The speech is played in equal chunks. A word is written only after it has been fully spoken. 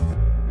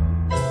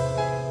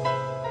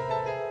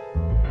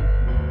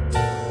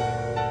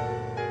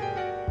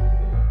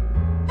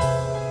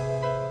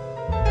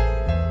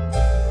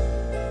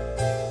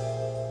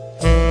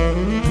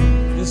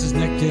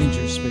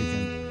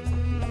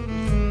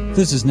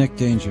This is Nick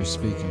Danger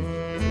speaking.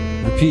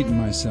 Repeating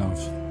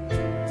myself.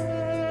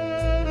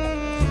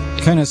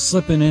 Kind of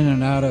slipping in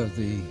and out of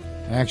the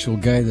actual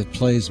guy that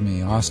plays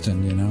me,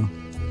 Austin, you know.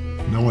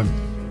 No one.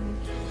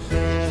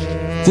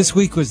 This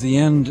week was the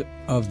end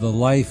of the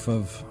life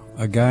of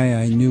a guy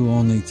I knew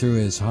only through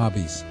his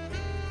hobbies.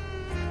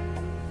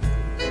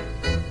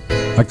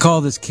 I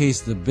call this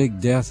case the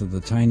big death of the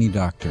tiny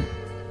doctor.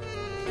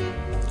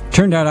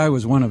 Turned out I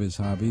was one of his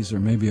hobbies, or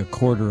maybe a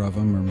quarter of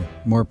them, or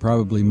more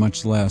probably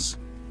much less.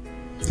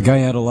 The guy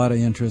had a lot of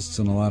interests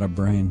and a lot of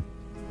brain.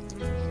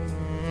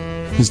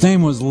 His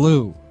name was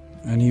Lew,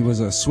 and he was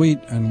a sweet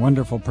and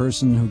wonderful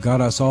person who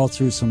got us all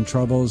through some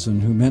troubles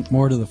and who meant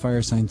more to the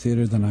Firesign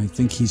Theatre than I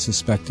think he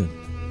suspected.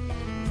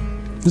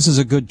 This is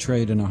a good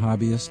trait in a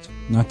hobbyist,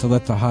 not to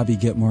let the hobby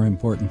get more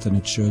important than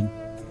it should.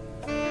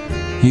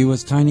 He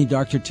was Tiny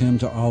Dr. Tim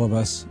to all of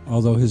us,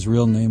 although his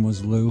real name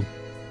was Lew.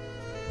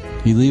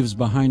 He leaves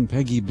behind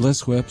Peggy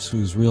Blisswhips,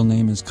 whose real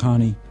name is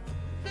Connie,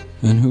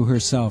 and who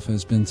herself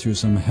has been through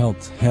some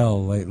health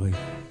hell lately.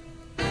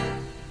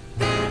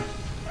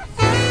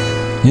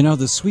 You know,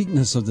 the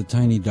sweetness of the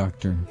Tiny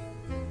Doctor,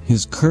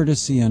 his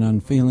courtesy and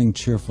unfailing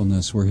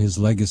cheerfulness were his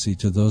legacy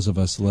to those of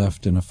us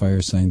left in a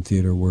Firesign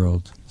Theatre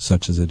world,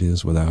 such as it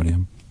is without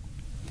him.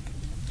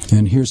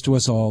 And here's to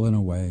us all in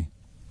a way,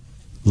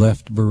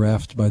 left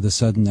bereft by the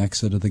sudden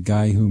exit of the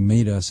guy who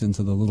made us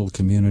into the little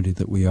community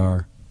that we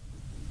are.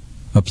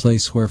 A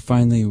place where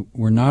finally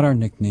we're not our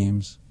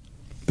nicknames,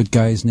 but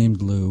guys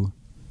named Lew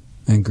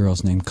and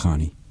girls named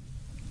Connie.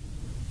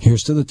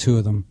 Here's to the two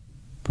of them,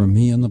 from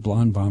me and the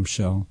blonde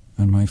bombshell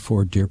and my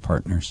 4 dear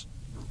partners.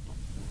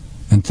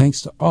 And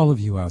thanks to all of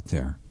you out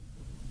there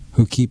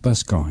who keep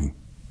us going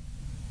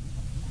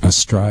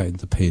astride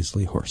the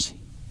Paisley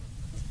horsey.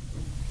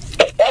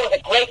 That was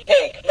a great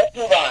take. Let's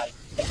move on.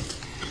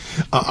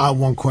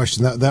 One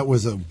question. That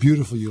was a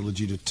beautiful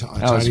eulogy to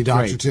Tiny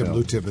Dr. Tim,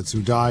 Lew Tebbetts,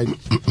 who died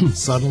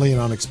suddenly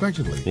and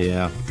unexpectedly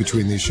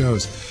between these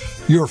shows.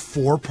 Your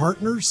 4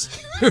 partners?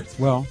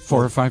 Well,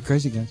 4 or 5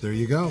 crazy guys. There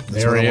you go.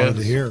 That's what I wanted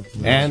to hear.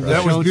 And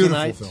that was beautiful,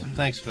 tonight. Phil.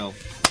 Thanks, Phil.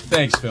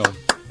 Thanks, Phil.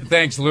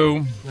 Thanks,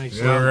 Lew. Thanks,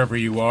 wherever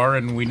you are,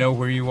 and we know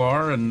where you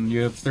are, and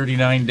you have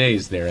 39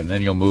 days there, and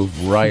then you'll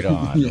move right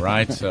on,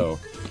 right? So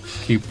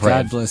keep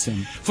praying. God bless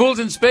him. Fools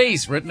in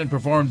Space, written and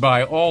performed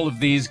by all of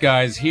these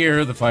guys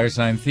here, the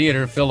Firesign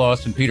Theatre, Phil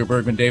Austin, Peter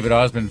Bergman, David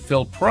Osmond,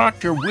 Phil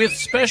Proctor, with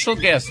special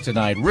guests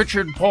tonight,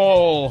 Richard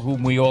Paul,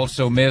 whom we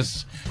also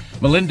miss,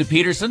 Melinda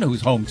Peterson,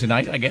 who's home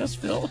tonight, I guess,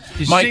 Phil.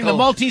 She's seeing the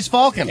Maltese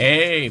Falcon.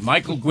 Hey,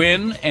 Michael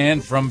Gwynn,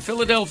 and from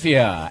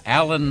Philadelphia,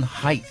 Alan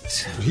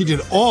Haidt. He did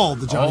all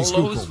the Johnny All those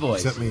Schuylkill,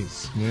 voices. except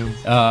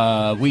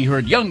me. We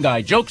heard Young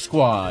Guy, Joke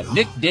Squad,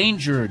 Nick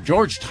Danger,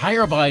 George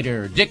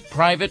Tirebiter, Dick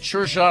Private,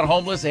 Sure Shot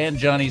Homeless, and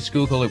Johnny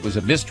Schuylkill. It was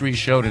a mystery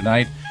show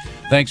tonight.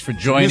 Thanks for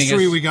joining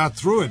Mystery, us. we got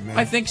through it, man.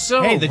 I think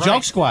so. Hey, the right.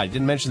 Joke Squad.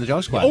 Didn't mention the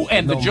Joke Squad. Oh,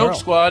 and the Milton Joke Berle.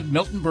 Squad,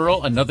 Milton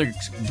Berle, another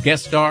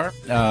guest star,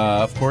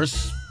 of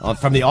course.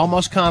 From the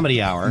Almost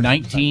Comedy Hour.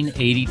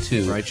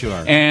 1982. Right you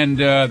are. And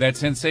that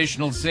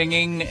sensational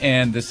singing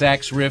and the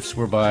sax riffs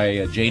were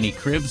by Janie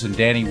Cribbs and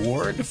Danny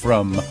Ward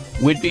from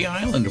Whidbey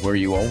Island, where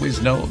you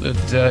always know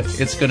that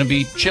it's going to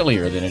be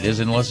chillier than it is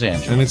in Los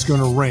Angeles. And it's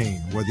going to rain,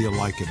 whether you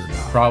like it or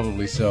not.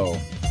 Probably so.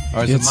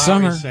 Or as It's the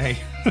Maoris summer. say,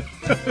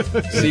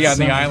 See you on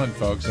the island,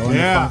 folks.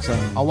 Yeah.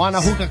 I want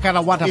a hookah, kind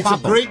of want a It's a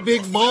papa. great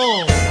big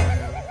ball.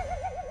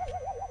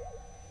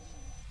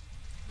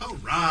 All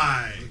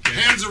right.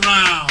 Hands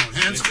around.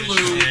 Hands for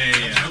Lew.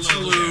 Hands for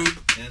Lew.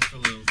 Hands for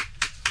Lew.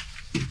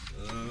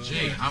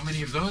 Gee, how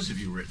many of those have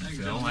you written,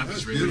 Phil? That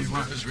was really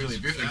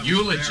beautiful.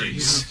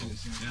 Eulogies.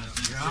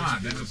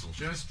 God, that was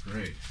just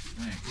great.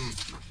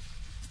 Thanks.